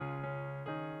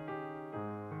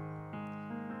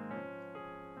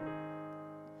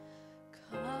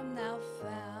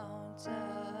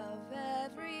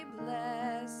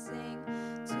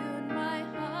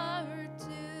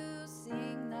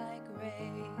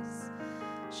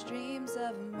streams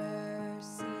of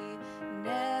mercy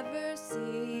never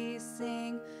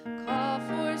ceasing, call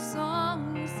for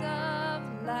songs of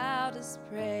loudest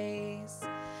praise.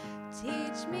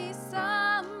 Teach me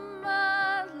some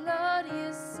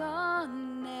melodious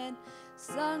sonnet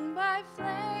sung by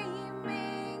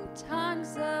flaming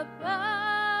tongues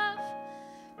above.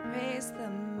 Praise the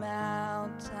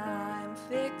mount I'm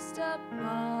fixed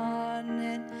upon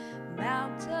it,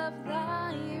 mount of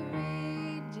thy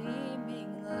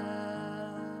redeeming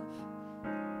love.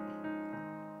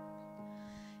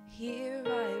 Here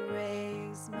I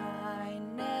raise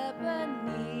mine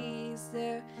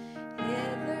Ebenezer,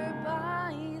 hither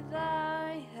by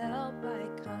thy help I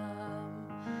come,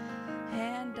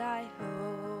 and I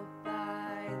hope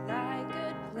by thy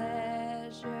good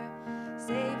pleasure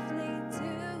safely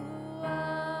to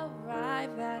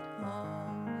arrive at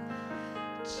home.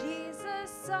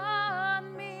 Jesus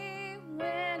on me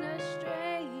when a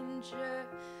stranger,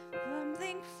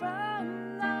 fumbling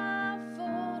from the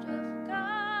fold of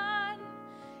God,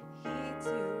 he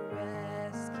to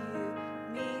rescue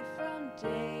me from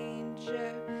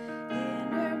danger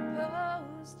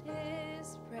interposed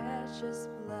his precious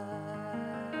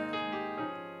blood.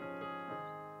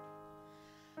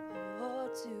 Oh,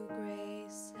 to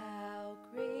grace how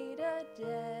great a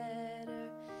debtor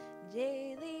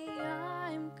daily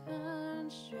I'm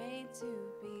constrained to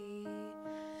be,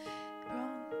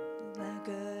 prone to the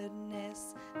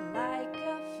goodness like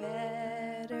a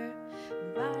fetter,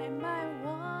 by my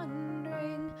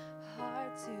wandering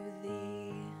heart to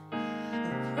thee.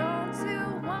 Prone to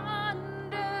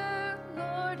wander,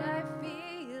 Lord, I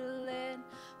feel it,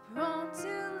 prone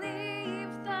to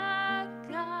leave the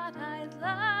God I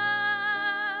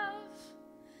love.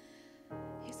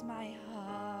 Here's my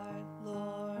heart,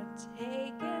 Lord,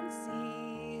 take and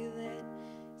seal it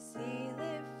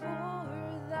for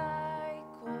thy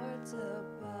courts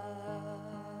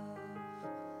above.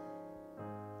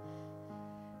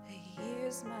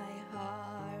 Here's my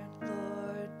heart,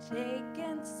 Lord, take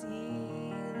and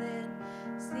seal it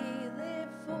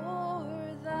for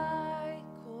thy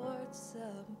courts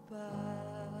above.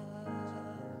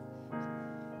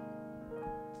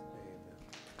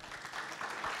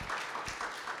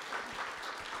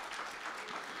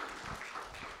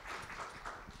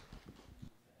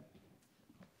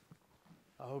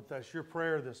 I hope that's your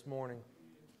prayer this morning.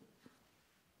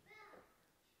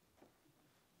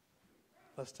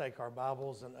 Let's take our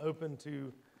Bibles and open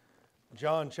to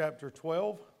John chapter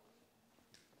 12.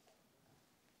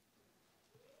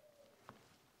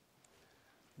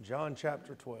 John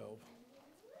chapter 12.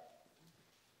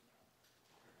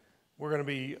 We're going to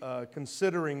be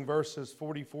considering verses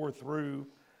 44 through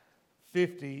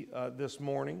 50 this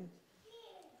morning,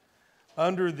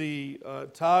 under the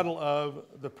title of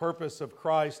The Purpose of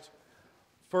Christ's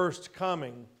First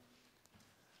Coming.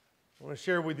 I want to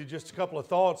share with you just a couple of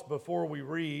thoughts before we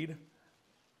read.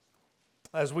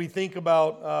 As we think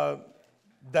about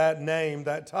that name,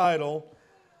 that title,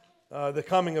 the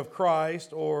coming of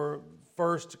Christ, or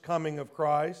first coming of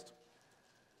Christ.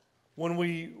 When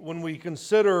we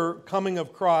consider coming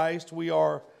of Christ, we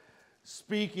are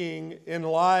speaking in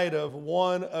light of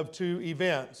one of two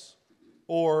events,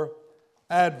 or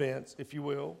advents, if you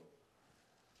will.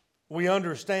 We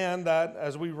understand that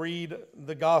as we read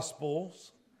the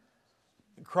Gospels,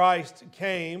 Christ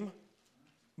came,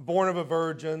 born of a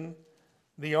virgin,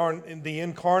 the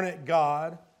incarnate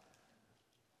God.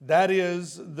 That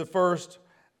is the first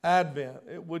advent.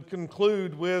 It would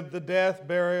conclude with the death,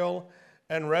 burial,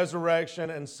 and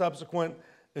resurrection and subsequent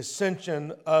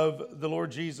ascension of the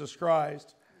Lord Jesus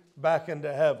Christ back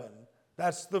into heaven.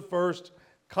 That's the first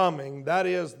coming. That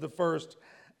is the first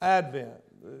advent.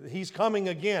 He's coming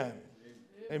again.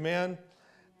 Amen.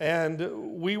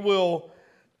 And we will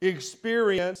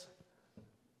experience,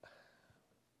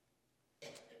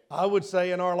 I would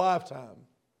say, in our lifetime,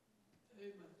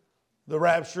 the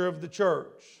rapture of the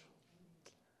church.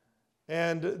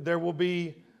 And there will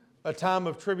be a time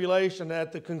of tribulation.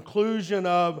 At the conclusion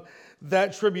of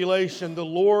that tribulation, the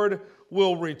Lord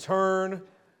will return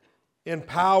in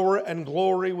power and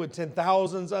glory with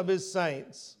 10,000s of His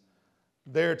saints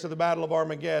there to the battle of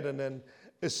Armageddon and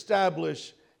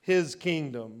establish His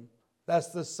kingdom. That's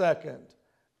the second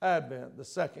advent, the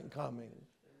second coming.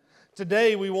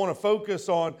 Today we want to focus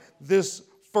on this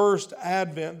first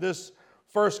advent, this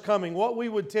first coming, what we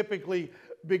would typically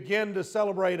begin to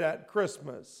celebrate at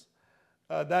Christmas.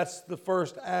 That's the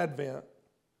first advent.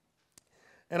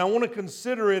 And I want to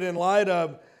consider it in light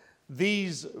of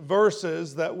these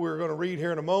verses that we're going to read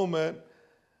here in a moment,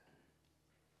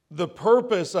 the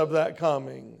purpose of that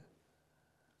coming.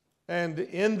 And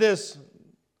in this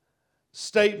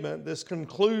statement, this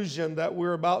conclusion that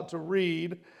we're about to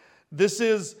read. This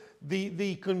is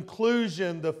the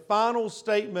conclusion, the final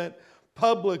statement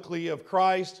publicly of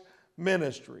Christ's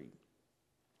ministry.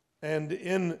 And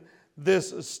in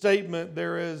this statement,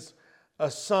 there is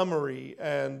a summary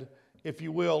and, if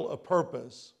you will, a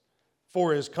purpose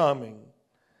for His coming.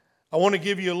 I want to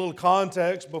give you a little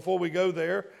context before we go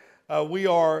there. We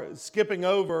are skipping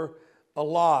over a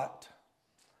lot.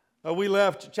 We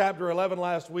left chapter 11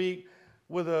 last week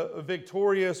with a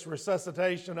victorious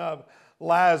resuscitation of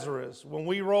Lazarus. When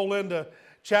we roll into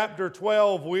chapter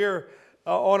 12, we're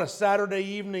on a Saturday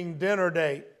evening dinner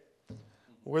date.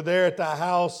 We're there at the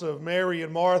house of Mary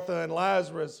and Martha and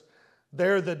Lazarus.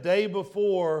 They're the day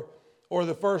before, or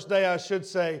the first day, I should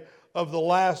say, of the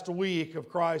last week of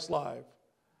Christ's life.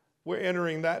 We're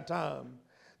entering that time.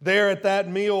 There at that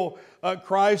meal,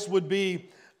 Christ would be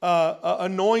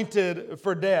anointed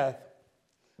for death.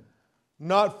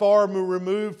 Not far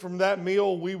removed from that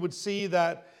meal, we would see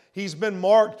that He's been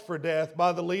marked for death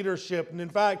by the leadership. And in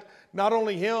fact, not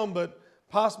only him, but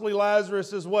possibly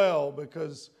Lazarus as well,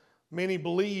 because many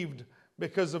believed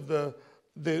because of the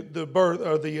birth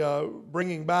or the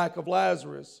bringing back of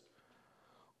Lazarus.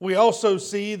 We also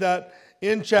see that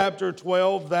in chapter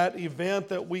 12, that event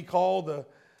that we call the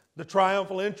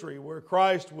triumphal entry, where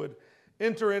Christ would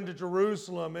enter into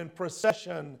Jerusalem in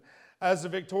procession as a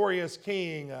victorious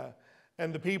king,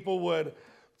 and the people would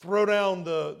throw down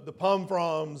the palm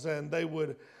fronds and they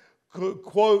would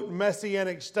quote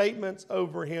messianic statements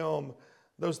over Him,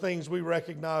 those things we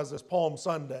recognize as Palm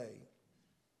Sunday.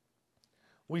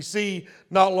 We see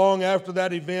not long after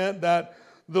that event that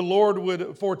the Lord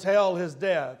would foretell His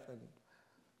death.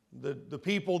 And the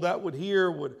people that would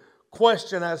hear would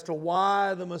question as to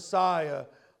why the Messiah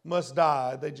must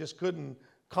die. They just couldn't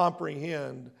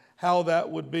comprehend how that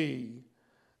would be.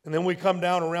 And then we come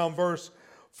down around verse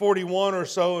 41 or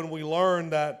so, and we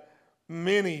learn that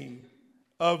many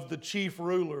of the chief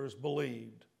rulers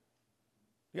believed.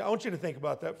 Yeah, I want you to think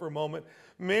about that for a moment.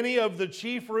 Many of the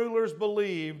chief rulers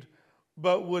believed,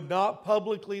 but would not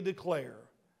publicly declare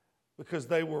because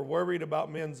they were worried about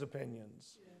men's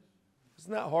opinions.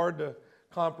 Isn't that hard to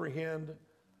comprehend?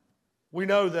 We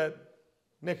know that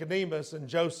Nicodemus and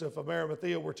Joseph of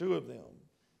Arimathea were two of them.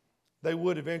 They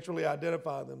would eventually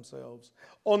identify themselves.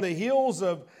 On the heels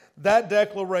of that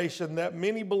declaration that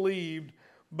many believed,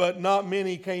 but not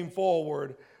many came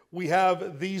forward, we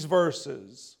have these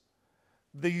verses,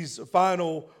 these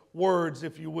final words,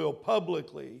 if you will,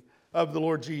 publicly of the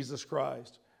Lord Jesus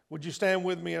Christ. Would you stand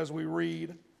with me as we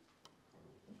read?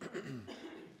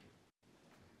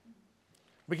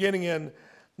 Beginning in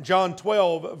John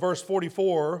 12, verse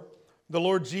 44, the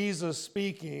Lord Jesus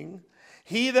speaking,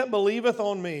 "He that believeth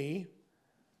on me,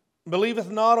 believeth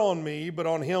not on me, but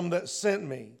on him that sent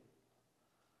me.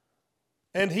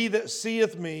 And he that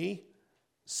seeth me,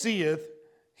 seeth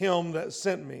him that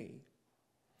sent me.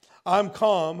 I'm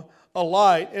come a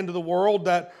light into the world,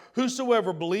 that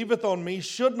whosoever believeth on me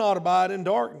should not abide in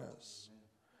darkness.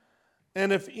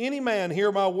 And if any man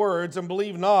hear my words and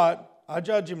believe not, I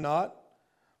judge him not.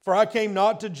 For I came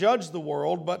not to judge the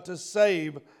world, but to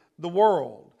save the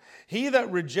world. He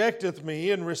that rejecteth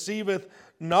me and receiveth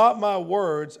not my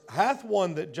words hath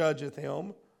one that judgeth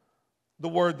him, the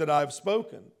word that I have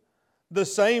spoken. The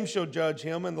same shall judge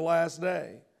him in the last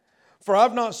day. For I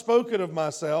have not spoken of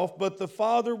myself, but the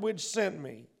Father which sent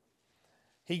me.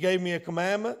 He gave me a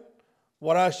commandment,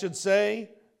 what I should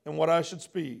say and what I should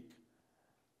speak.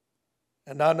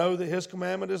 And I know that His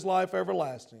commandment is life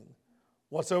everlasting.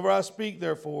 Whatsoever I speak,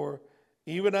 therefore,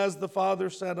 even as the Father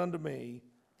said unto me,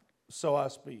 so I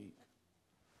speak."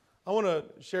 I want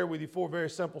to share with you 4 very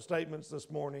simple statements this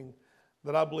morning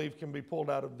that I believe can be pulled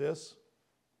out of this.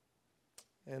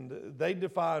 And they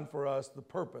define for us the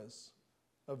purpose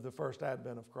of the first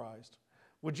advent of Christ.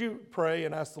 Would you pray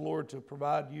and ask the Lord to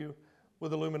provide you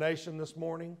with illumination this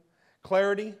morning?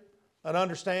 Clarity, an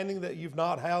understanding that you've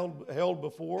not held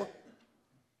before,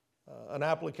 an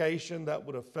application that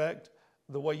would affect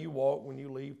the way you walk when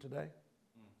you leave today?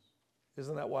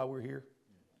 Isn't that why we're here?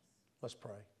 Let's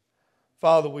pray.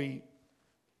 Father, we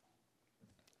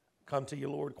come to you,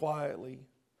 Lord, quietly,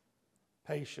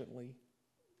 patiently,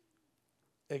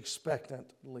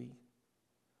 expectantly.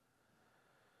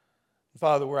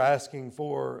 Father, we're asking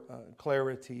for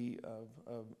clarity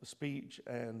of speech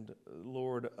and,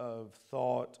 Lord, of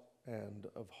thought and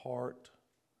of heart,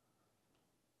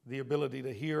 the ability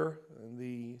to hear and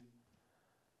the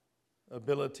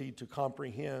ability to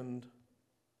comprehend,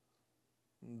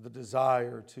 the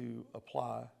desire to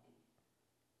apply.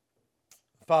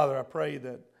 Father, I pray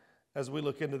that as we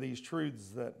look into these truths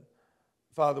that,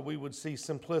 Father, we would see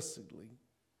simplicity,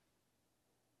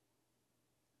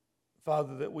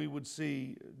 Father, that we would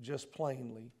see just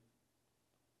plainly.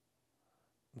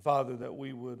 And Father, that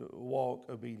we would walk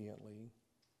obediently.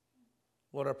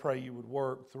 Lord, I pray you would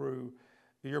work through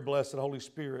your blessed Holy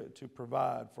Spirit to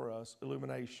provide for us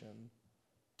illumination,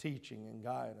 teaching, and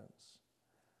guidance.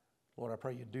 Lord, I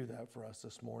pray you do that for us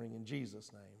this morning in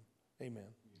Jesus' name. Amen.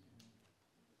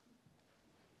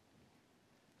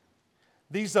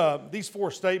 These four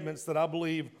statements that I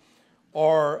believe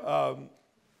are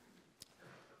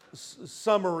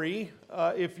summary,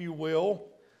 if you will,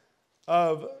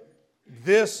 of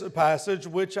this passage,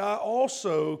 which I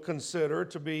also consider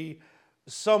to be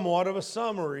somewhat of a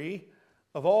summary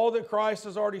of all that Christ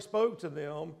has already spoke to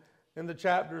them in the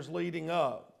chapters leading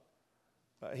up.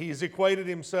 He has equated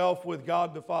himself with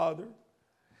God the Father.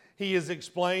 He has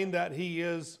explained that he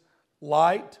is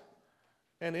light,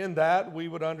 and in that we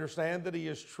would understand that he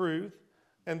is truth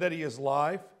and that he is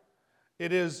life.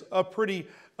 It is a pretty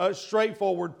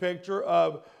straightforward picture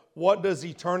of what does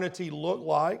eternity look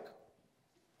like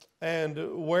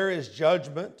and where is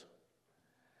judgment.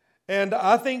 And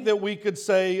I think that we could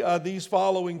say these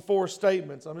following four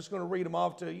statements. I'm just going to read them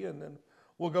off to you, and then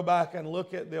we'll go back and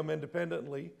look at them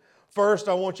independently. First,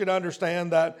 I want you to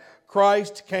understand that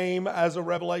Christ came as a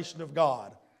revelation of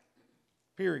God.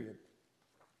 Period.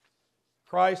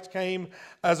 Christ came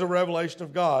as a revelation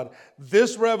of God.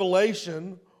 This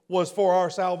revelation was for our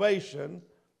salvation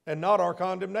and not our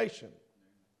condemnation.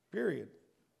 Period.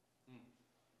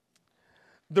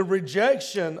 The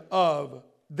rejection of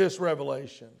this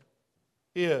revelation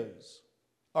is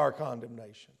our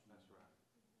condemnation.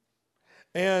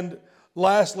 And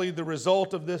lastly, the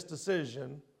result of this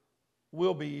decision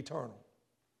will be eternal.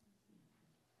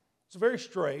 It's very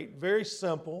straight, very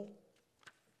simple,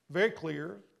 very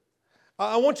clear.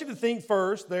 I want you to think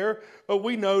first there,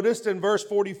 we noticed in verse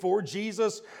 44,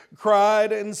 Jesus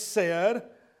cried and said.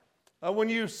 When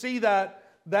you see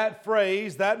that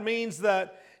phrase, that means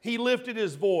that he lifted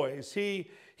his voice. He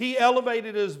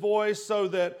elevated his voice so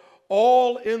that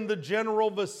all in the general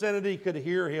vicinity could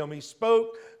hear him. He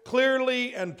spoke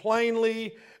clearly and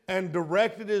plainly and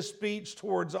directed his speech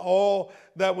towards all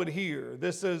that would hear.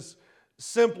 This is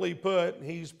simply put,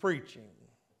 he's preaching.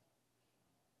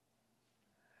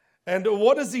 And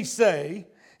what does he say?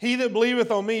 He that believeth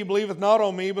on me, believeth not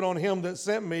on me, but on him that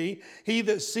sent me. He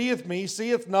that seeth me,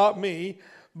 seeth not me,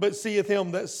 but seeth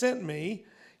him that sent me.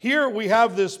 Here we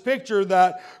have this picture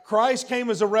that Christ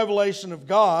came as a revelation of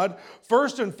God.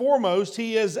 First and foremost,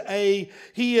 he is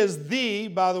the,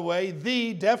 by the way,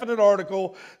 the definite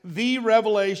article, the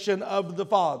revelation of the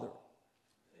Father.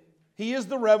 He is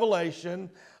the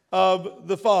revelation of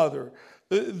the Father.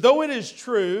 Though it is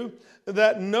true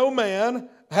that no man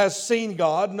has seen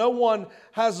God, no one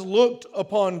has looked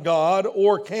upon God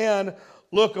or can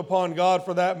look upon God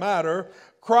for that matter,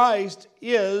 Christ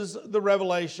is the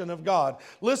revelation of God.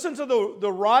 Listen to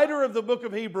the writer of the book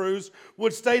of Hebrews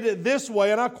would state it this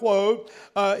way, and I quote,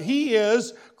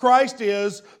 Christ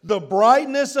is the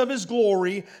brightness of his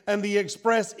glory and the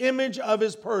express image of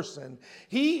his person.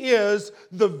 He is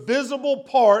the visible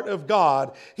part of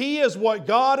God. He is what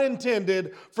God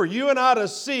intended for you and I to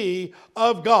see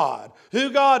of God. Who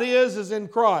God is in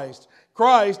Christ.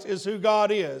 Christ is who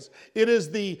God is. It is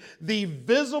the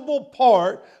visible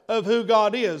part of who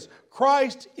God is.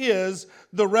 Christ is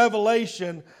the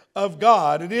revelation of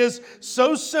God. It is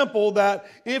so simple that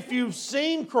if you've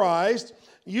seen Christ,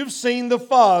 you've seen the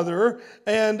Father.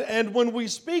 And when we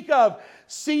speak of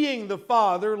seeing the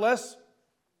Father, let's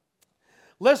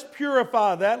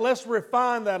purify that. Let's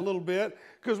refine that a little bit.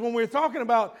 Because when we're talking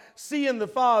about seeing the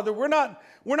Father, we're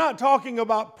not talking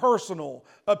about personal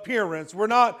appearance. We're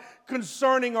not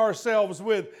concerning ourselves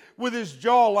with his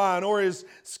jawline or his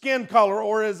skin color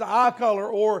or his eye color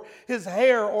or his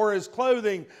hair or his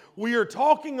clothing. We are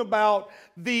talking about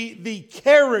the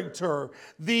character,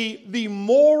 the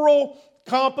moral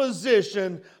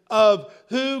composition of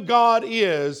who God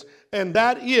is, and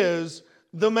that is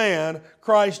the man,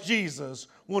 Christ Jesus.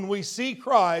 When we see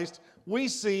Christ, we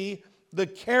see the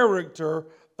character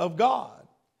of God.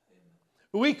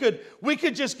 We could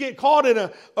just get caught in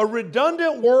a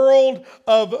redundant world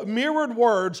of mirrored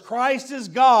words. Christ is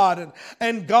God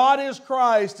and God is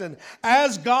Christ. And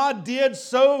as God did,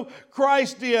 so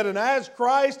Christ did. And as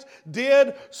Christ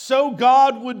did, so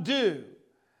God would do.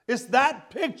 It's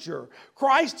that picture.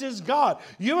 Christ is God.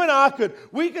 You and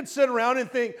we could sit around and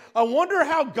think, I wonder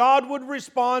how God would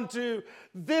respond to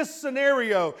this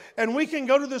scenario. And we can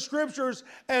go to the scriptures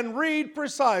and read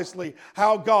precisely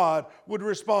how God would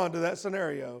respond to that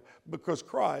scenario because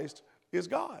Christ is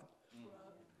God.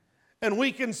 And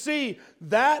we can see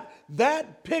that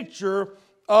picture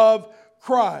of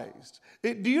Christ.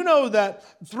 Do you know that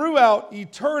throughout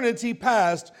eternity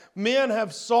past, men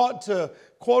have sought to,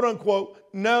 quote unquote,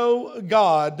 know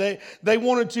God. They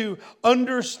wanted to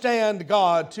understand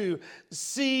God, to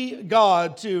see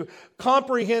God, to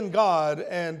comprehend God,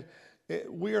 and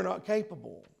we are not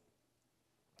capable.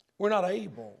 We're not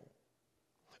able.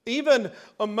 Even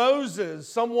Moses,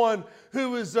 someone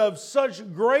who is of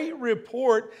such great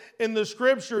report in the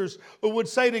Scriptures, would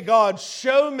say to God,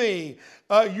 "Show me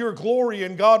your glory,"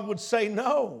 and God would say,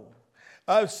 "No.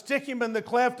 Stick him in the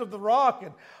cleft of the rock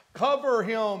and cover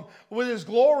him with his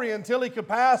glory until he could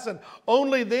pass, and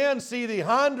only then see the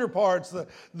hinder parts,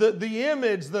 the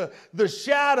image, the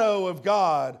shadow of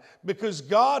God, because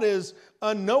God is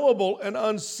unknowable and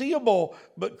unseeable,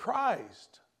 but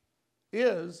Christ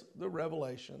is the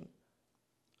revelation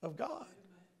of God."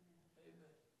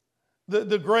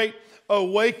 The great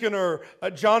awakener,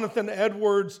 Jonathan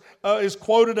Edwards, is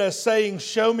quoted as saying,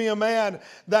 "Show me a man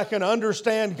that can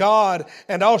understand God,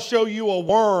 and I'll show you a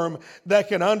worm that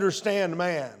can understand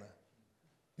man."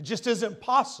 It just isn't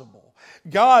possible.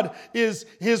 God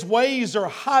His ways are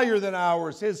higher than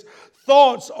ours. His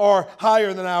thoughts are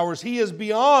higher than ours. He is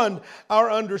beyond our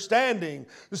understanding.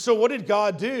 So what did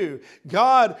God do?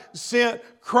 God sent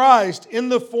Christ in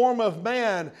the form of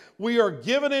man. We are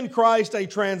given in Christ a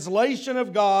translation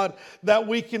of God that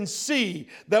we can see,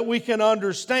 that we can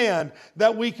understand,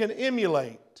 that we can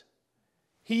emulate.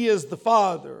 He is the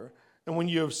Father, and when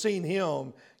you have seen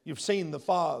Him, you've seen the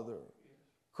Father.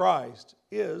 Christ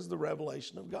is the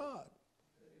revelation of God.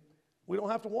 We don't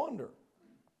have to wonder.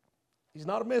 He's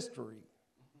not a mystery.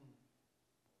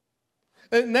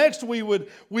 And next, we would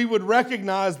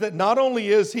recognize that not only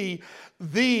is He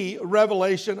the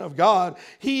revelation of God,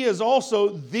 He is also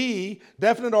the,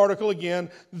 definite article again,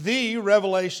 the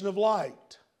revelation of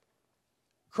light.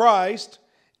 Christ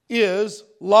is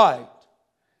light.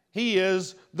 He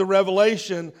is the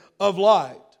revelation of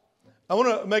light. I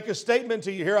want to make a statement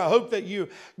to you here. I hope that you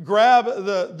grab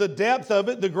the depth of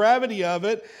it, the gravity of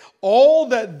it. All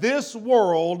that this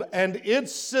world and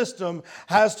its system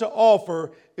has to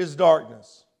offer is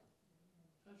darkness.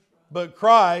 But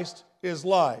Christ is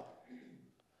light.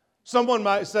 Someone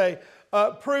might say,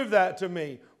 prove that to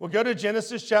me. Well, go to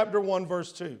Genesis chapter 1,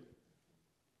 verse 2.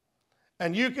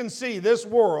 And you can see this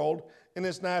world in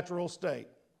its natural state.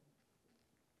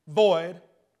 Void,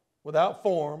 without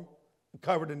form,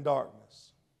 covered in darkness.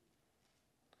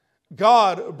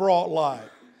 God brought light,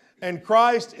 and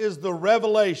Christ is the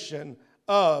revelation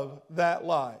of that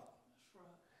light.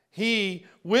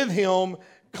 With Him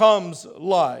comes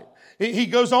light. He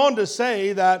goes on to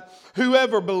say that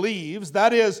whoever believes,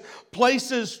 that is,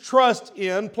 places trust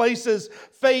in, places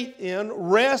faith in,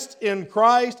 rest in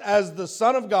Christ as the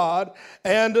Son of God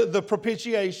and the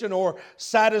propitiation or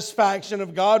satisfaction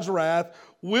of God's wrath,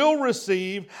 will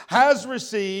receive, has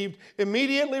received,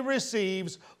 immediately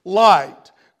receives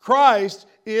light. Christ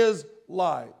is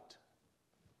light.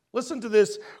 Listen to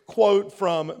this quote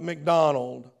from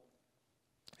MacDonald.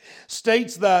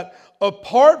 States that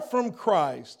apart from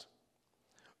Christ,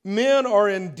 men are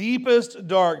in deepest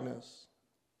darkness.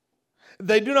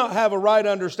 They do not have a right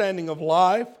understanding of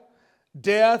life,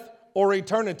 death, or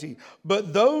eternity.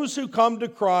 But those who come to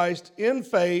Christ in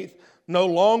faith no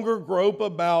longer grope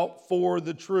about for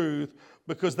the truth,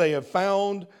 because they have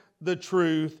found the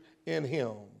truth in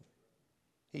Him.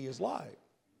 He is light.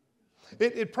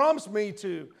 It prompts me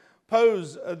to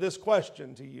pose this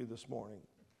question to you this morning.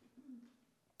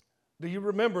 Do you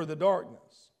remember the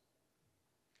darkness?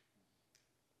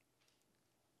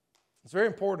 It's very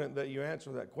important that you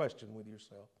answer that question with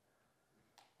yourself.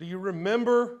 Do you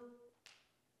remember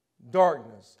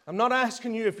darkness? I'm not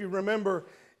asking you if you remember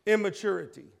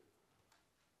immaturity.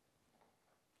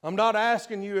 I'm not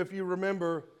asking you if you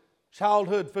remember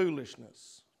childhood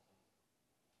foolishness.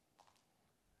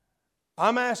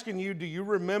 I'm asking you, do you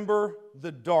remember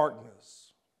the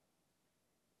darkness?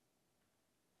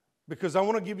 Because I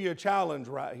want to give you a challenge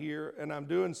right here, and I'm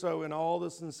doing so in all the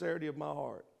sincerity of my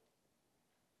heart.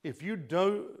 If you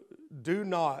do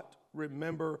not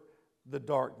remember the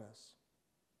darkness,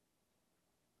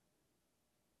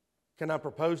 can I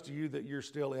propose to you that you're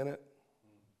still in it?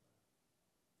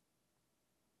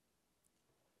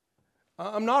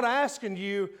 I'm not asking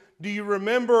you, do you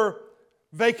remember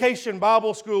Vacation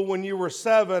Bible School when you were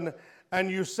 7 and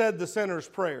you said the sinner's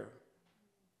prayer?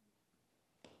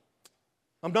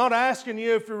 I'm not asking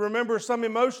you if you remember some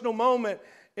emotional moment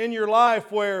in your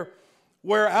life where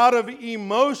out of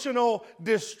emotional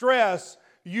distress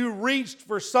you reached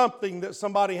for something that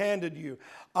somebody handed you.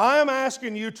 I am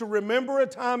asking you to remember a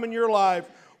time in your life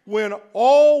when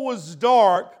all was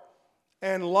dark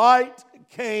and light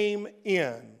came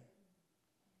in.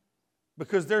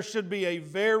 because there should be a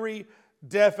very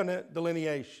definite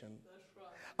delineation.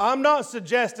 I'm not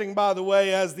suggesting, by the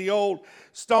way, as the old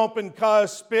stomp and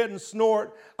cuss, spit and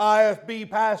snort IFB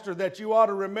pastor, that you ought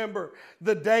to remember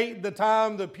the date, the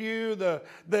time, the pew, the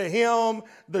hymn,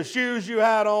 the shoes you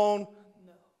had on. No.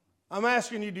 I'm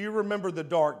asking you, do you remember the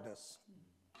darkness?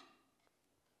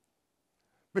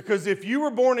 Because if you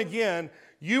were born again,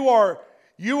 you are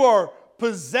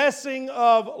possessing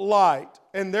of light.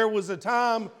 And there was a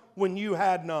time when you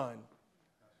had none.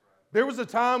 There was a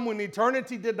time when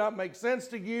eternity did not make sense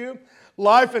to you.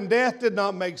 Life and death did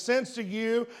not make sense to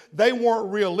you. They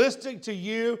weren't realistic to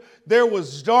you. There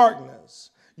was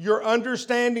darkness. Your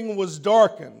understanding was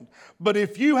darkened. But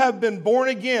if you have been born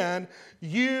again,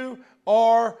 you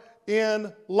are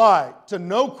in light. To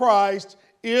know Christ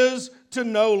is to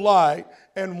know light.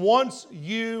 And once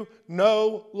you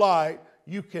know light,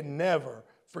 you can never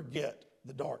forget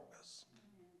the darkness.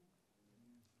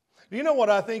 Do you know what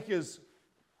I think is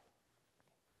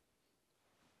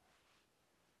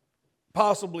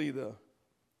possibly the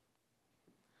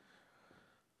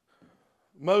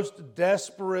most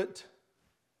desperate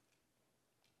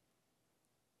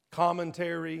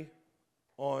commentary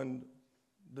on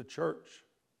the church?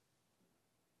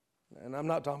 And I'm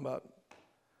not talking about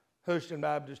Houston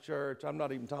Baptist Church. I'm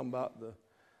not even talking about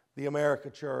the America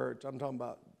Church. I'm talking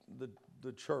about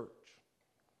the church.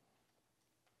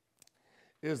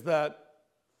 Is that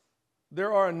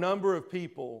there are a number of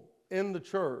people in the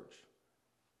church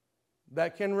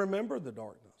that can remember the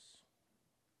darkness.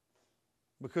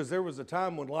 Because there was a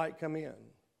time when light came in.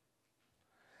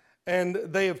 And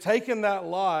they have taken that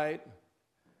light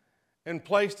and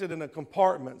placed it in a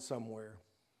compartment somewhere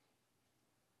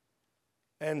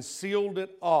and sealed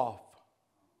it off.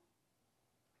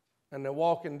 And they're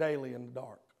walking daily in the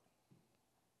dark.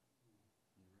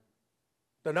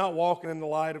 They're not walking in the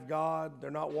light of God.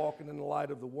 They're not walking in the light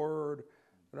of the Word.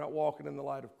 They're not walking in the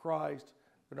light of Christ.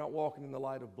 They're not walking in the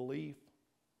light of belief.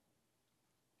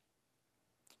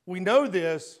 We know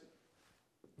this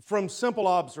from simple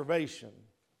observation.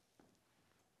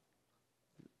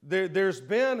 There's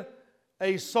been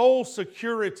a soul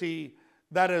security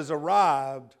that has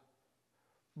arrived,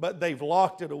 but they've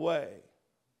locked it away.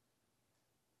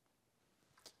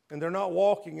 And they're not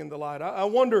walking in the light. I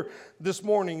wonder this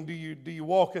morning, do you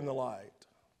walk in the light?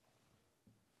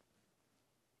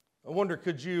 I wonder,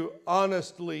 could you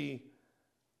honestly,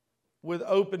 with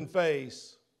open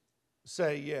face,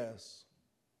 say, yes,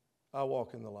 I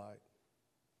walk in the light?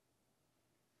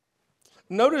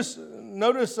 Notice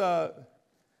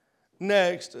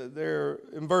next, there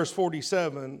in verse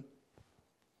 47,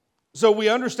 so we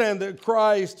understand that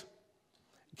Christ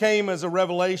came as a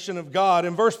revelation of God.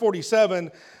 In verse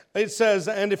 47, it says,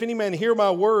 and if any man hear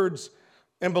my words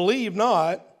and believe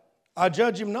not, I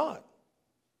judge him not.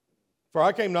 For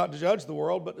I came not to judge the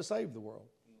world, but to save the world.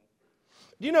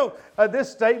 You know, this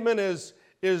statement is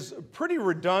pretty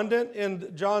redundant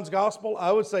in John's gospel.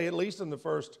 I would say at least in the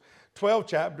first 12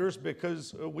 chapters,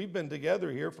 because we've been together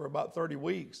here for about 30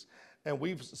 weeks, and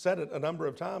we've said it a number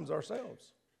of times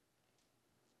ourselves.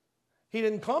 He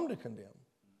didn't come to condemn.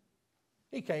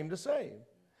 He came to save.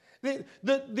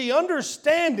 The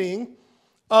understanding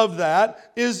of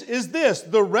that is this: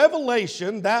 the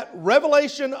revelation, that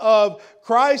revelation of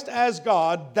Christ as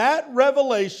God, that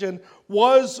revelation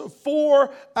was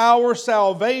for our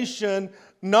salvation,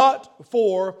 not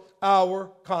for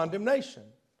our condemnation.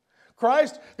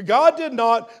 God did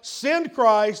not send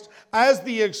Christ as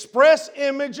the express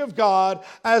image of God,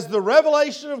 as the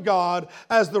revelation of God,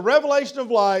 as the revelation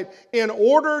of light, in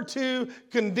order to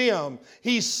condemn.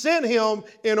 He sent Him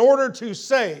in order to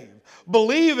save,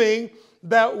 believing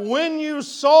that when you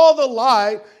saw the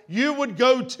light, you would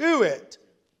go to it.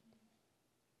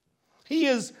 He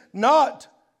is not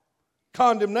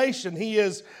condemnation. He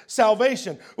is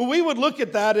salvation. Well, we would look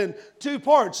at that in two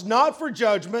parts, not for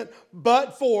judgment,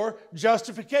 but for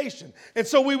justification. And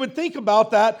so we would think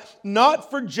about that not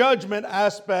for judgment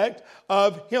aspect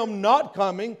of Him not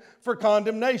coming for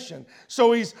condemnation.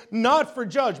 So He's not for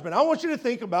judgment. I want you to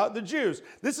think about the Jews.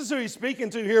 This is who He's speaking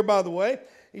to here, by the way.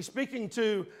 He's speaking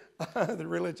to the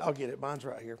religion. I'll get it. Mine's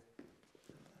right here.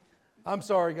 I'm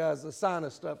sorry, guys. The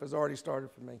sinus stuff has already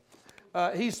started for me.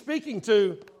 He's speaking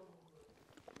to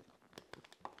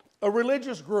a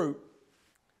religious group.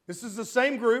 This is the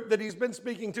same group that He's been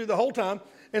speaking to the whole time.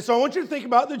 And so I want you to think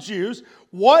about the Jews.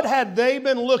 What had they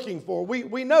been looking for?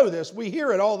 We know this. We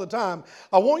hear it all the time.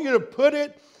 I want you to put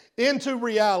it into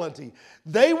reality.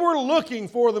 They were looking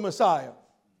for the Messiah.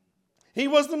 He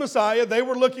was the Messiah. They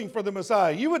were looking for the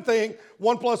Messiah. You would think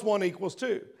 1 + 1 =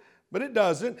 2. But it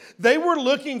doesn't. They were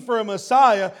looking for a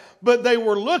Messiah, but they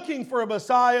were looking for a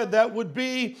Messiah that would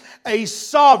be a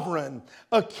sovereign,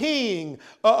 a king,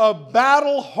 a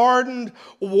battle-hardened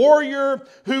warrior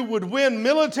who would win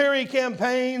military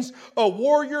campaigns, a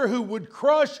warrior who would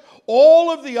crush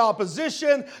all of the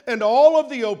opposition and all of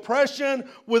the oppression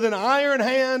with an iron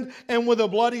hand and with a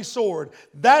bloody sword.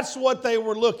 That's what they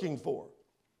were looking for.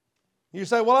 You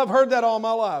say, well, I've heard that all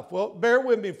my life. Well, bear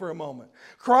with me for a moment.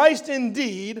 Christ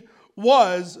indeed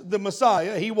was the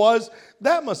Messiah. He was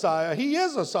that Messiah. He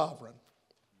is a sovereign.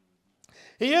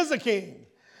 He is a king.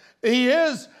 He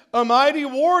is a mighty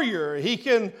warrior.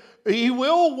 He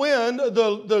will win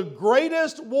the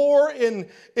greatest war in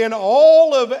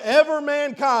all of ever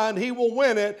mankind. He will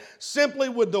win it simply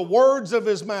with the words of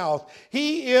his mouth.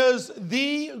 He is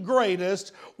the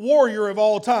greatest warrior of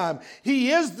all time.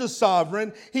 He is the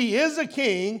sovereign. He is a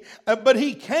king, but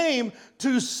he came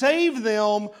to save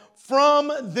them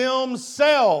from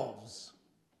themselves.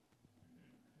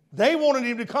 They wanted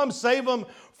him to come save them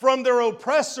from their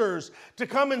oppressors, to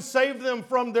come and save them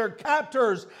from their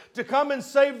captors, to come and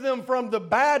save them from the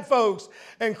bad folks.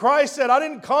 And Christ said, I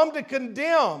didn't come to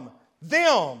condemn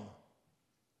them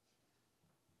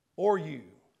or you.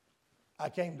 I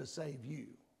came to save you.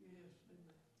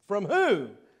 From who?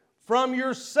 From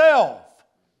yourself.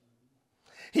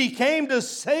 He came to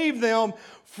save them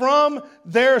from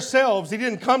themselves. He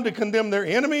didn't come to condemn their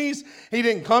enemies. He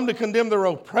didn't come to condemn their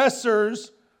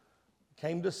oppressors. He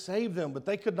came to save them, but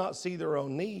they could not see their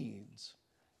own needs.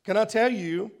 Can I tell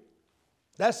you,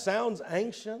 that sounds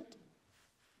ancient.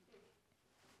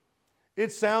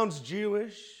 It sounds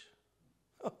Jewish.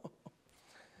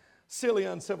 Silly,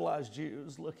 uncivilized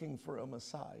Jews looking for a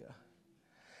Messiah.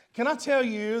 Can I tell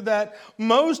you that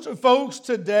most folks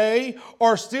today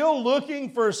are still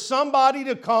looking for somebody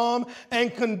to come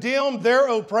and condemn their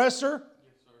oppressor?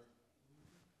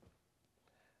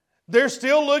 They're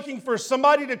still looking for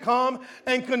somebody to come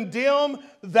and condemn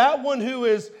that one who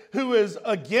is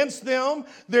against them.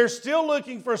 They're still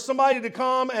looking for somebody to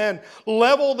come and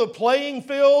level the playing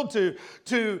field to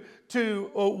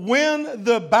win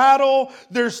the battle.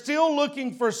 They're still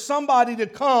looking for somebody to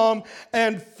come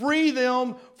and free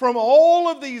them from all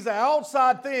of these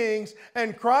outside things.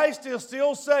 And Christ is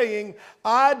still saying,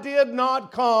 I did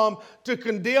not come to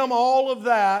condemn all of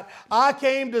that. I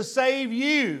came to save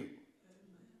you.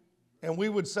 And we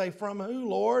would say, from who,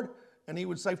 Lord? And he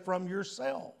would say, from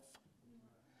yourself.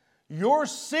 Your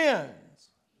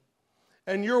sins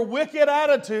and your wicked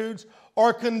attitudes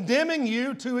are condemning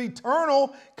you to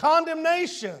eternal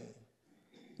condemnation.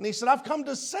 And he said, I've come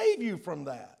to save you from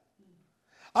that.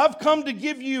 I've come to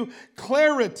give you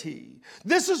clarity.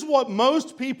 This is what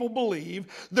most people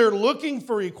believe. They're looking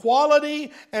for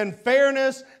equality and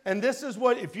fairness. And this is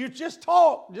what, if you just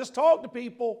talk to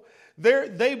people,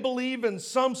 they believe in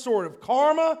some sort of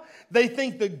karma. They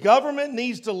think the government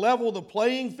needs to level the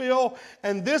playing field.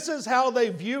 And this is how they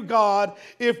view God.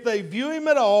 If they view him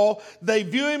at all, they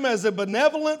view him as a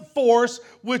benevolent force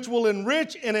which will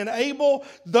enrich and enable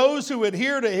those who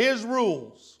adhere to his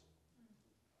rules.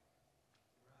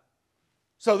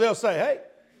 So they'll say, hey,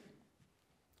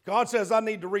 God says I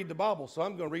need to read the Bible, so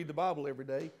I'm going to read the Bible every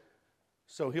day,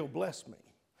 so he'll bless me.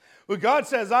 Well, God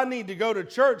says I need to go to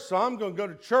church, so I'm going to go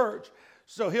to church,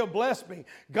 so he'll bless me.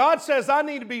 God says I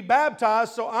need to be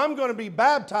baptized, so I'm going to be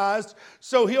baptized,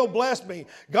 so he'll bless me.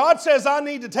 God says I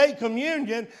need to take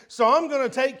communion, so I'm going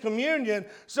to take communion,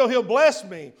 so he'll bless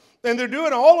me. And they're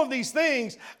doing all of these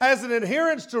things as an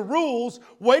adherence to rules,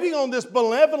 waiting on this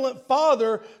benevolent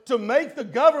Father to make the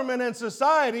government and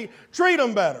society treat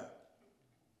them better.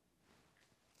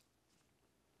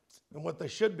 And what they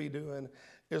should be doing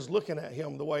is looking at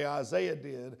him the way Isaiah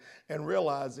did and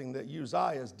realizing that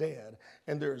Uzziah is dead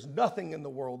and there's nothing in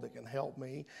the world that can help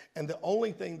me. And the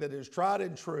only thing that is tried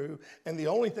and true and the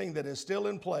only thing that is still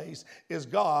in place is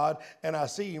God, and I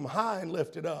see him high and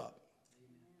lifted up.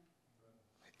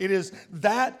 It is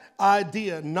that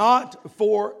idea, not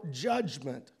for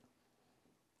judgment,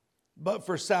 but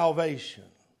for salvation.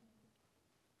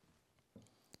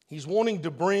 He's wanting to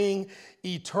bring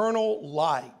eternal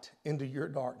light into your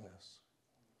darkness.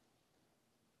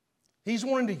 He's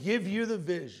wanting to give you the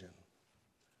vision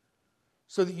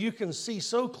so that you can see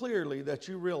so clearly that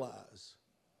you realize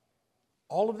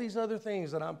all of these other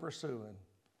things that I'm pursuing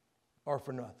are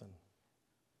for nothing.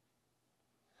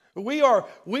 We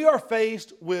are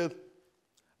faced with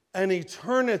an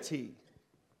eternity,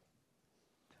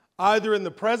 either in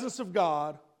the presence of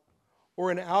God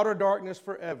or in outer darkness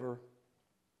forever.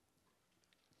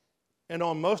 And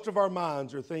on most of our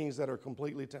minds are things that are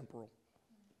completely temporal.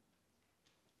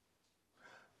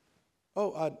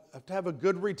 Oh, I have to have a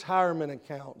good retirement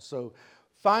account. So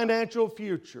financial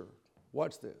future.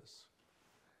 Watch this.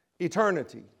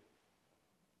 Eternity.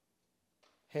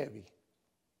 Heavy.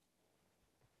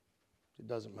 It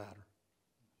doesn't matter.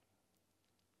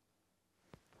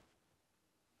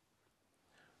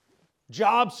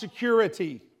 Job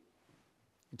security.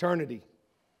 Eternity.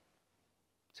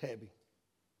 It's heavy.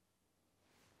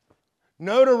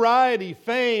 Notoriety,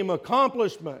 fame,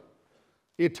 accomplishment.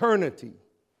 Eternity.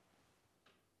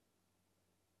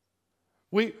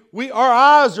 Our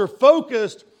eyes are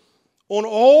focused on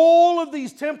all of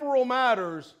these temporal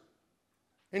matters,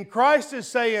 and Christ is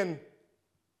saying,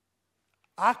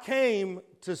 I came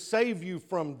to save you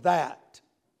from that.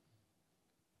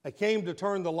 I came to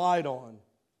turn the light on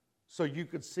so you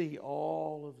could see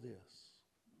all of this.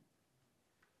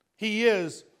 He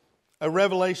is a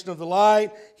revelation of the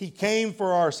light. He came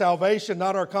for our salvation,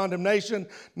 not our condemnation,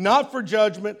 not for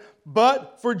judgment,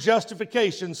 but for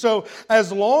justification. So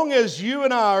as long as you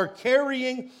and I are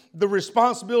carrying the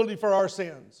responsibility for our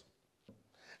sins,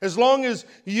 as long as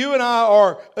you and I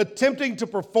are attempting to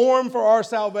perform for our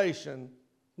salvation,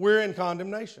 we're in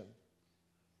condemnation.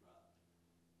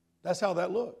 That's how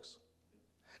that looks.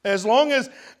 As long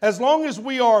as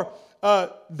we are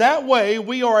that way,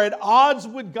 we are at odds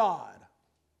with God.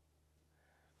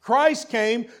 Christ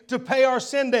came to pay our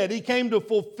sin debt. He came to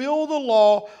fulfill the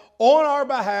law on our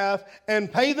behalf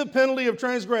and pay the penalty of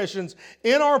transgressions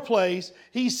in our place.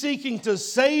 He's seeking to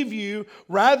save you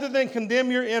rather than condemn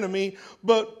your enemy,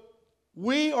 but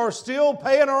we are still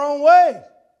paying our own way.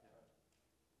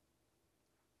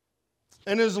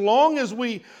 And as long as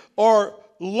we are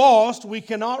lost, we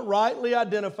cannot rightly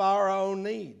identify our own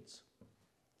needs.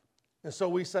 And so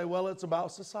we say, well, it's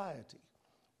about society.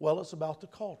 Well, it's about the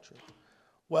culture.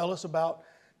 Well, it's about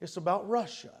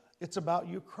Russia. It's about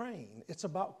Ukraine. It's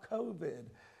about COVID.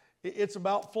 It's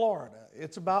about Florida.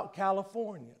 It's about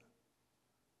California.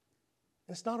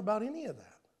 It's not about any of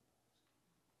that.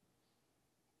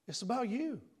 It's about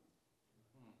you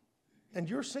and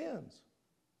your sins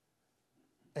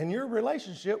and your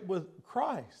relationship with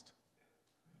Christ,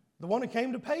 the one who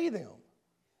came to pay them.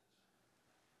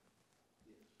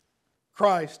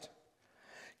 Christ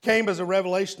came as a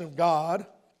revelation of God.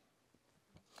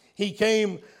 He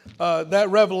came, that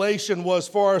revelation was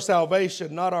for our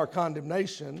salvation, not our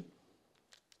condemnation.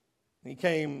 He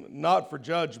came not for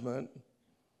judgment,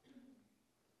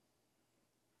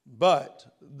 but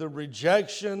the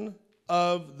rejection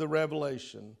of the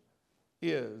revelation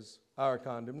is our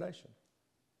condemnation.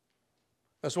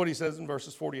 That's what he says in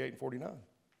verses 48 and 49.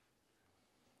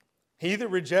 He that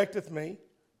rejecteth me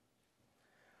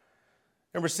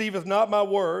and receiveth not my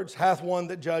words hath one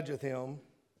that judgeth him.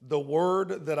 The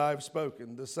word that I have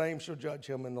spoken, the same shall judge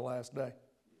him in the last day.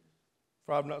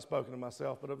 For I have not spoken of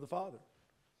myself, but of the Father.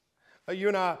 You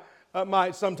and I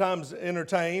might sometimes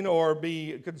entertain or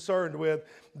be concerned with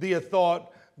the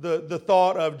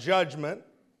thought of judgment.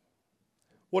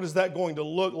 What is that going to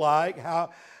look like? How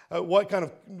is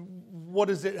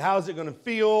it going to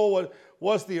feel?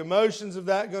 What's the emotions of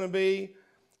that going to be?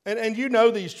 And you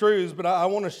know these truths, but I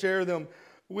want to share them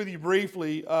with you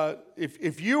briefly.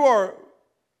 If you are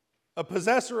a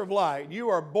possessor of light, you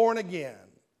are born again.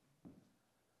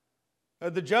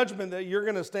 The judgment that you're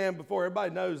going to stand before,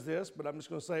 everybody knows this, but I'm just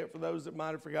going to say it for those that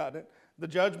might have forgotten it. The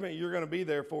judgment you're going to be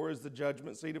there for is the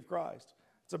judgment seat of Christ.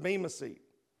 It's a bema seat.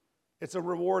 It's a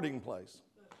rewarding place.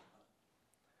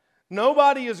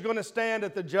 Nobody is going to stand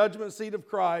at the judgment seat of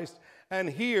Christ and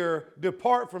hear,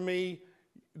 "Depart from me,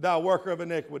 thou worker of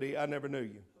iniquity, I never knew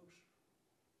you."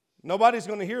 Nobody's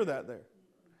going to hear that there.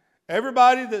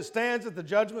 Everybody that stands at the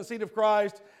judgment seat of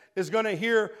Christ is going to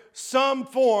hear some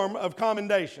form of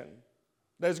commendation.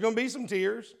 There's going to be some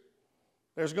tears.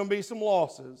 There's going to be some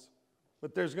losses.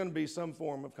 But there's going to be some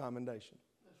form of commendation.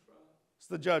 It's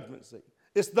the judgment seat.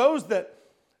 It's those that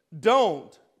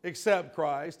don't accept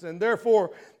Christ, and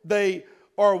therefore they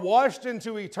are washed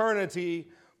into eternity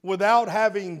without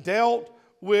having dealt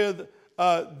with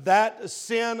that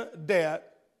sin debt.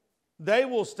 They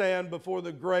will stand before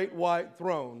the great white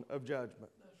throne of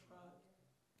judgment.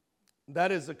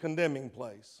 That is a condemning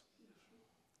place.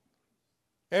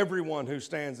 Everyone who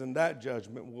stands in that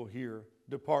judgment will hear,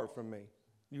 "Depart from me,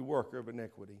 you worker of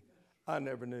iniquity. I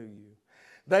never knew you."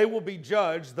 They will be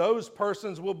judged. Those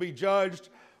persons will be judged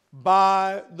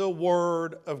by the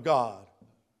Word of God.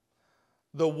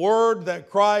 The Word that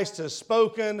Christ has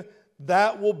spoken,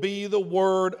 that will be the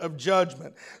word of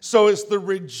judgment. So it's the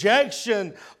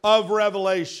rejection of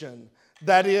revelation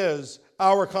that is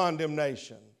our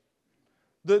condemnation.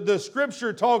 The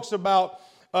Scripture talks about,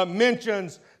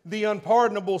 mentions the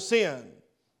unpardonable sin.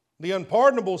 The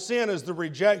unpardonable sin is the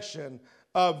rejection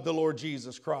of the Lord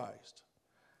Jesus Christ.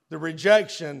 The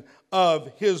rejection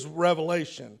of His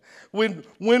revelation. When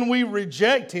we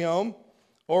reject Him,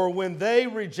 or when they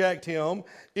reject Him,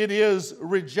 it is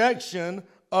rejection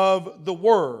of the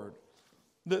Word.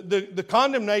 The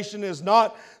condemnation is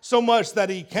not so much that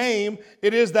He came,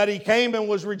 it is that He came and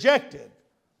was rejected.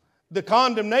 The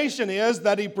condemnation is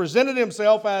that He presented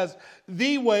Himself as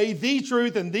the way, the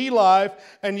truth, and the life,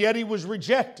 and yet He was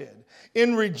rejected.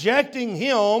 In rejecting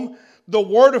Him, the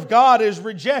Word of God is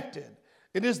rejected.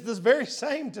 It is the very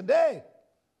same today.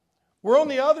 We're on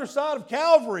the other side of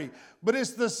Calvary, but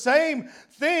it's the same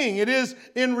thing. It is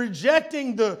in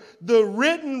rejecting the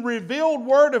written, revealed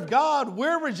Word of God,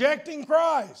 we're rejecting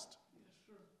Christ.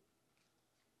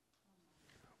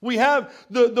 We have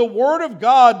the Word of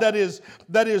God that is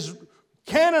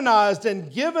canonized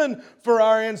and given for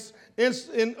our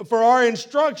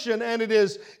instruction, and it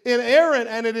is inerrant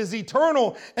and it is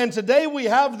eternal. And today we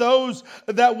have those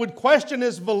that would question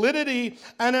its validity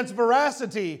and its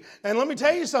veracity. And let me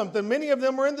tell you something, many of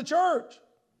them are in the church.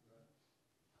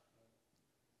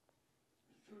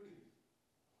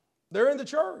 They're in the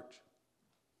church.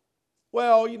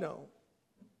 Well,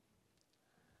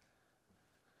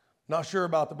 not sure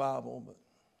about the Bible, but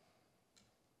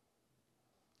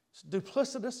it's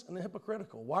duplicitous and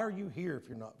hypocritical. Why are you here if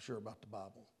you're not sure about the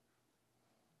Bible?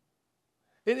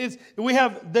 We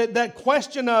have that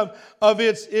question of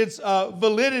its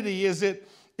validity. Is it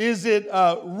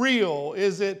real?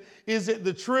 Is it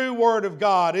the true Word of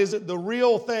God? Is it the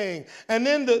real thing? And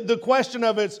then the question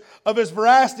of its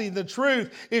veracity, the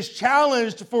truth, is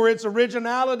challenged for its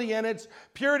originality and its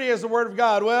purity as the Word of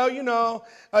God. Well,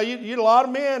 a lot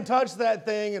of men touch that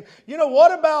thing. And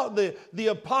what about the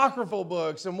apocryphal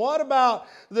books? And what about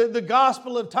the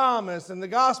Gospel of Thomas and the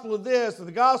Gospel of this and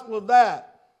the Gospel of that?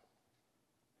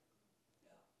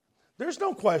 There's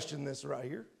no question this right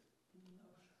here.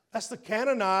 That's the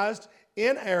canonized,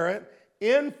 inerrant,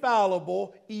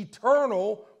 infallible,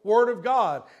 eternal Word of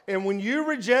God. And when you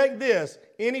reject this,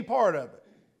 any part of it,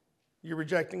 you're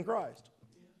rejecting Christ.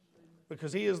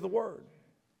 Because He is the Word.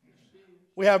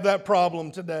 We have that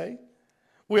problem today.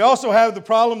 We also have the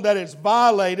problem that it's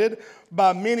violated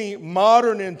by many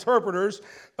modern interpreters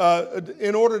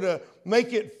in order to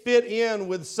make it fit in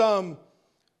with some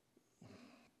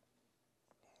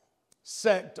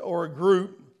sect or a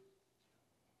group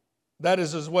that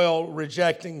is as well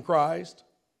rejecting Christ.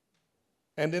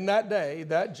 And in that day,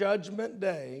 that judgment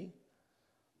day,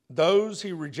 those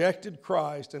who rejected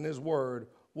Christ and His Word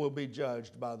will be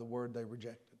judged by the Word they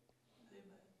rejected. Amen.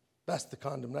 That's the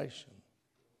condemnation.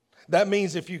 That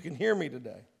means if you can hear me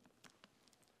today,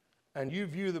 and you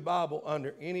view the Bible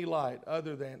under any light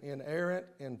other than inerrant,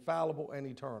 infallible, and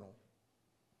eternal,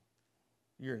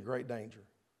 you're in great danger.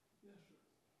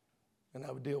 And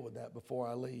I would deal with that before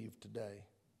I leave today.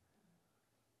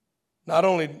 Not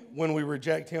only when we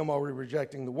reject Him are we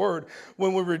rejecting the Word,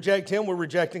 when we reject Him, we're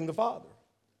rejecting the Father.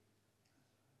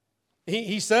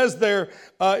 He says there,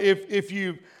 if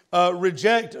you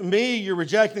reject me, you're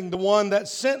rejecting the one that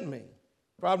sent me.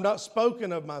 For I've not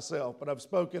spoken of myself, but I've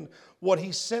spoken what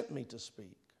He sent me to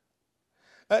speak.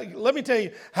 Let me tell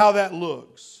you how that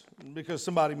looks, because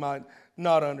somebody might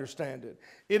not understand it.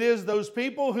 It is those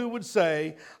people who would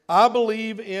say, I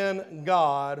believe in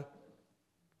God,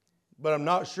 but I'm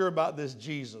not sure about this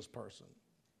Jesus person.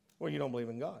 Well, you don't believe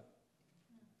in God.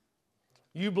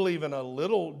 You believe in a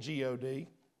little God.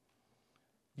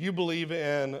 You believe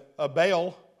in a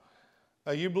Baal.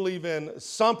 You believe in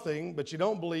something, but you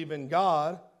don't believe in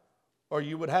God, or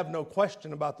you would have no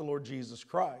question about the Lord Jesus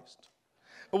Christ.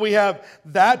 We have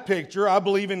that picture. I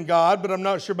believe in God, but I'm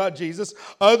not sure about Jesus.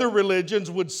 Other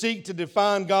religions would seek to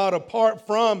define God apart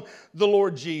from the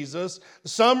Lord Jesus.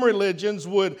 Some religions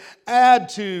would add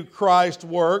to Christ's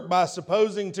work by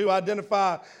supposing to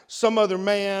identify some other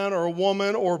man or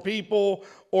woman or people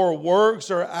or works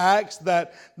or acts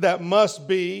that must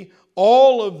be.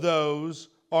 All of those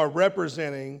are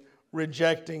representing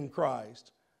rejecting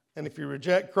Christ. And if you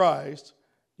reject Christ,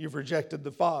 you've rejected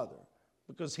the Father,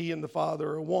 because He and the Father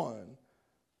are one.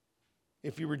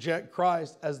 If you reject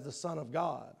Christ as the Son of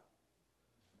God,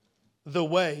 the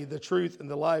way, the truth,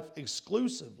 and the life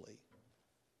exclusively,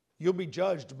 you'll be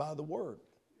judged by the Word.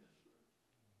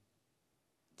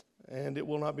 And it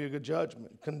will not be a good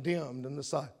judgment, condemned in the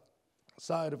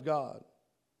sight of God.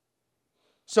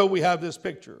 So we have this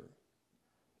picture.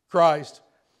 Christ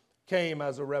came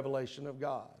as a revelation of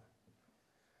God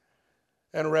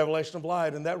and a revelation of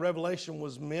light, and that revelation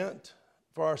was meant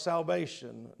for our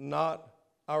salvation, not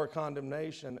our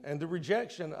condemnation. And the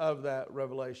rejection of that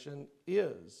revelation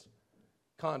is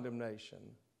condemnation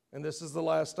And this is the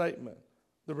last statement.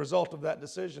 The result of that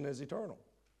decision is eternal.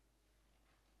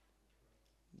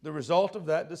 The result of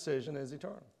that decision is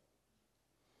eternal.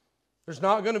 There's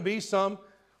not going to be some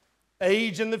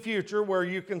age in the future where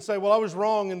you can say, well, I was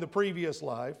wrong in the previous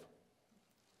life.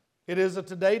 It is a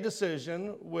today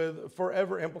decision with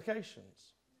forever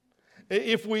implications.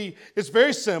 It's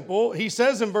very simple. He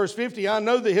says in verse 50, I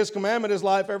know that His commandment is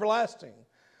life everlasting.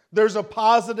 There's a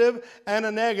positive and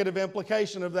a negative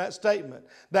implication of that statement.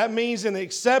 That means in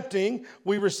accepting,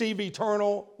 we receive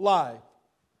eternal life.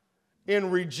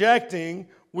 In rejecting,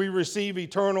 we receive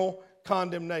eternal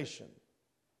condemnation.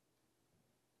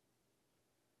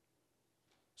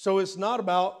 So it's not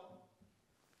about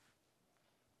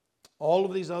all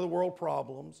of these other world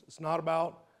problems. It's not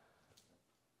about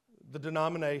the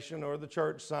denomination or the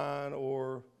church sign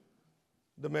or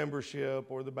the membership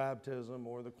or the baptism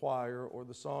or the choir or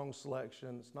the song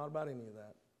selection. It's not about any of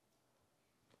that.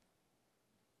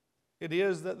 It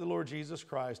is that the Lord Jesus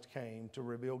Christ came to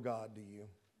reveal God to you.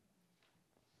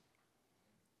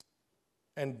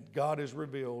 And God is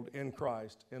revealed in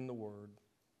Christ, in the Word.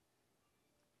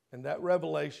 And that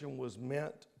revelation was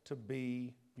meant to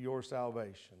be your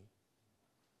salvation,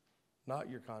 not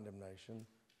your condemnation.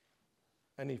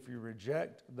 And if you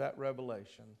reject that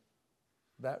revelation,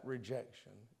 that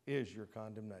rejection is your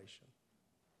condemnation.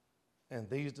 And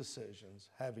these decisions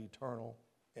have eternal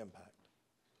impact.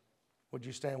 Would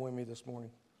you stand with me this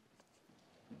morning?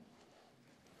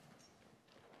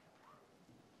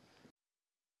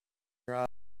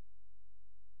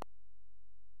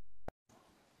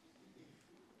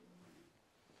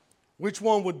 Which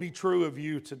one would be true of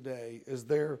you today? Is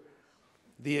there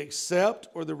the accept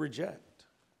or the reject?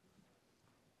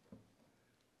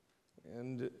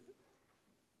 And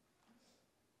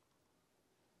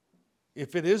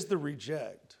if it is the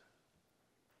reject,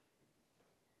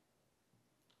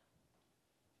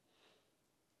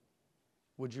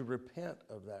 would you repent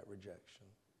of that rejection?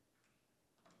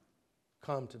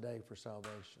 Come today for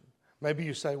salvation. Maybe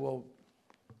you say, well,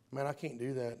 man, I can't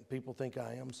do that. People think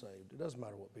I am saved. It doesn't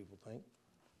matter what people think.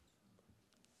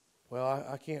 Well,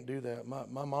 I can't do that.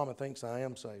 My mama thinks I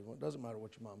am saved. Well, it doesn't matter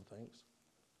what your mama thinks.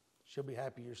 She'll be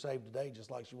happy you're saved today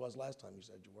just like she was last time you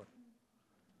said you were.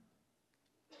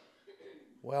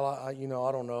 Well, I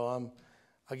don't know.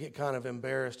 I get kind of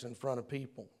embarrassed in front of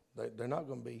people. They're not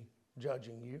going to be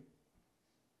judging you.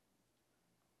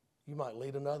 You might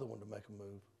lead another one to make a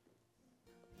move.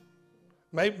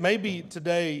 Maybe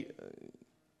today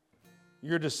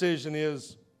your decision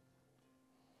is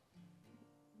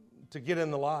to get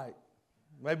in the light.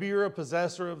 Maybe you're a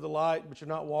possessor of the light, but you're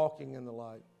not walking in the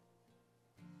light.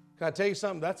 Can I tell you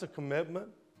something? That's a commitment.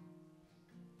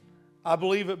 I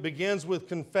believe it begins with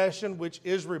confession, which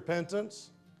is repentance,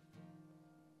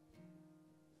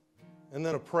 and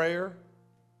then a prayer.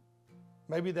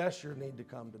 Maybe that's your need to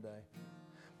come today.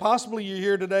 Possibly you're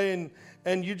here today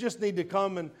and you just need to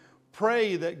come and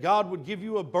pray that God would give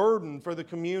you a burden for the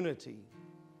community.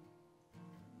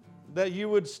 That you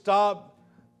would stop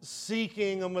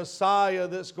seeking a Messiah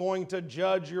that's going to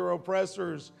judge your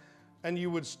oppressors, and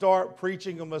you would start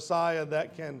preaching a Messiah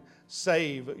that can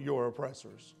save your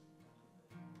oppressors.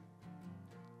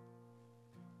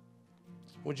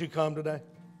 Would you come today?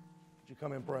 Would you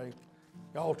come and pray?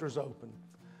 The altar's open.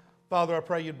 Father, I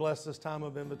pray you'd bless this time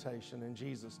of invitation in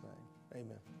Jesus' name.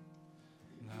 Amen.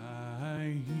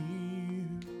 I hear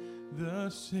the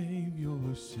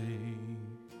Savior say,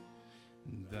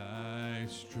 thy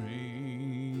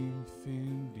strength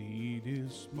indeed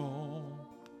is small.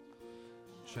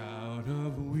 Child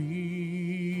of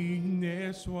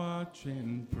weakness, watch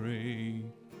and pray.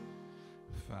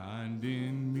 Find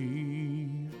in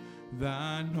me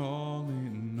thine all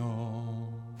in all.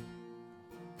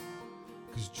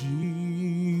 'Cause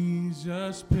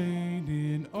Jesus paid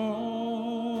it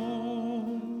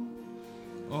all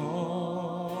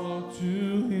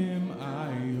to him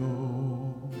I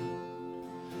owe.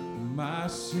 My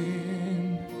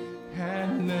sin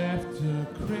had left a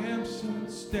crimson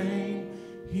stain,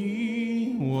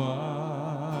 he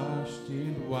washed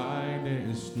it white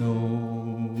as snow.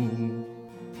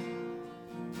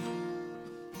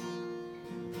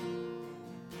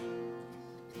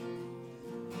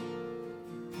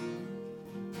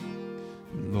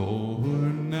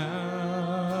 Lord,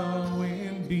 now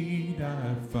indeed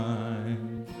I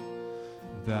find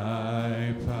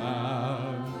thy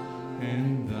power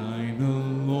and thine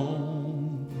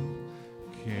alone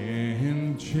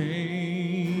can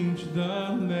change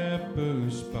the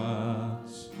leper's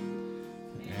spots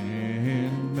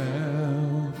and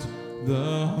melt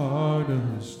the heart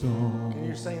of stone. Can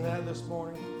you sing that this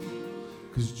morning?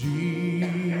 'Cause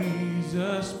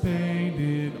Jesus paid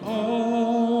it all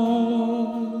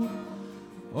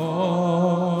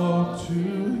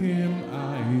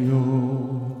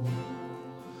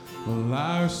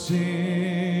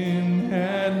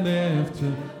left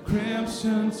a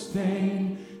crimson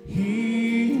stain.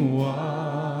 He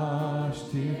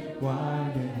washed it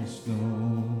white as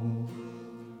snow.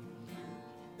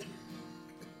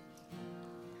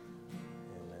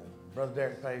 Amen. Brother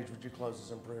Derek Page, would you close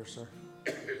us in prayer, sir?